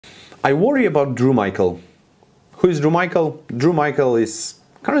I worry about Drew Michael. Who is Drew Michael? Drew Michael is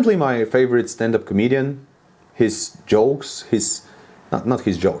currently my favorite stand-up comedian. His jokes, not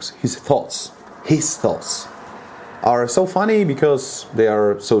his jokes, his thoughts are so funny because they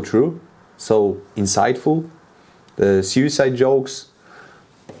are so true, so insightful. The suicide jokes,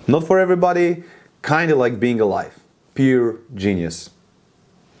 not for everybody, kind of like being alive. Pure genius.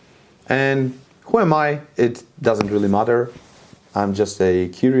 And who am I? It doesn't really matter. I'm just a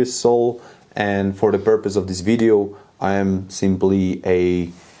curious soul, and for the purpose of this video, I am simply a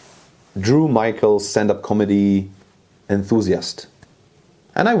Drew Michael stand-up comedy enthusiast.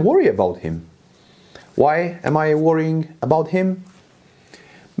 And I worry about him. Why am I worrying about him?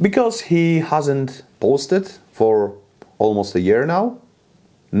 Because he hasn't posted for almost a year now.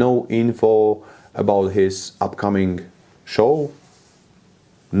 No info about his upcoming show.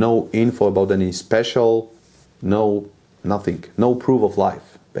 No info about any special. No, nothing. No proof of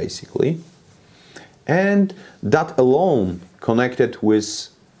life, basically. And that alone, connected with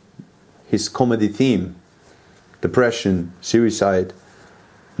his comedy theme, depression, suicide,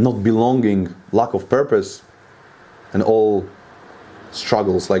 not belonging, lack of purpose, and all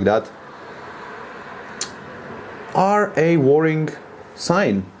struggles like that, are a worrying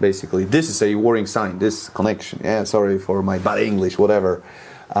sign, basically. This is a worrying sign, this connection. Yeah, sorry for my bad English, whatever.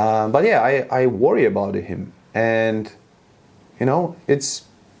 But yeah, I worry about him. And, you know, it's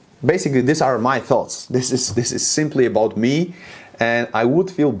basically, these are my thoughts. This is simply about me. And I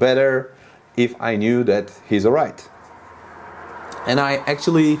would feel better if I knew that he's alright. And I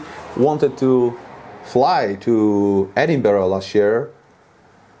actually wanted to fly to Edinburgh last year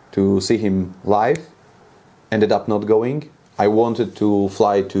to see him live. Ended up not going. I wanted to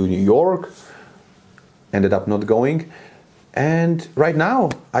fly to New York. Ended up not going. And right now,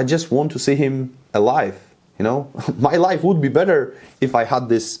 I just want to see him alive. You know, my life would be better if I had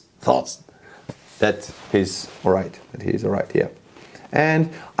these thoughts that he's alright. That he's alright, yeah. And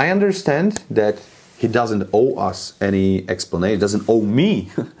I understand that he doesn't owe us any explanation, doesn't owe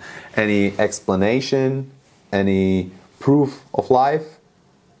me any explanation, any proof of life,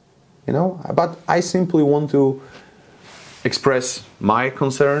 you know, but I simply want to express my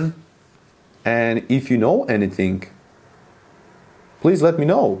concern. And if you know anything, please let me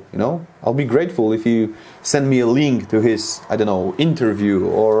know, you know. I'll be grateful if you send me a link to his, I don't know, interview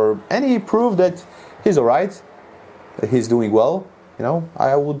or any proof that he's alright, that he's doing well, you know.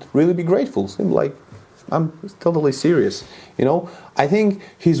 I would really be grateful. Seems like I'm totally serious, you know. I think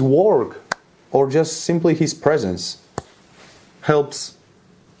his work, or just simply his presence, helps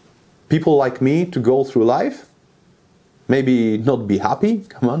people like me to go through life. Maybe not be happy,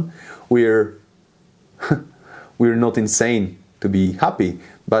 come on. We're not insane to be happy,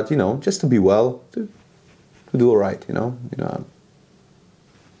 but, you know, just to be well, to do all right, you know.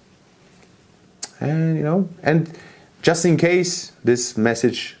 And, you know, and just in case this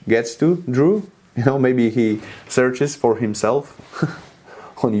message gets to Drew, you know, maybe he searches for himself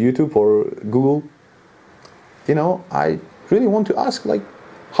on YouTube or Google. You know, I really want to ask, like,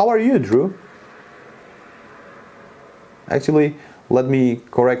 how are you, Drew? Actually, let me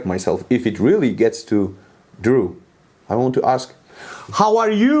correct myself. If it really gets to Drew, I want to ask, how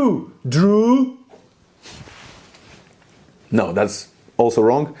are you, Drew? No, that's also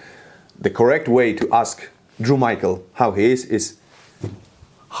wrong. The correct way to ask Drew Michael how he is,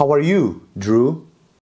 how are you, Drew?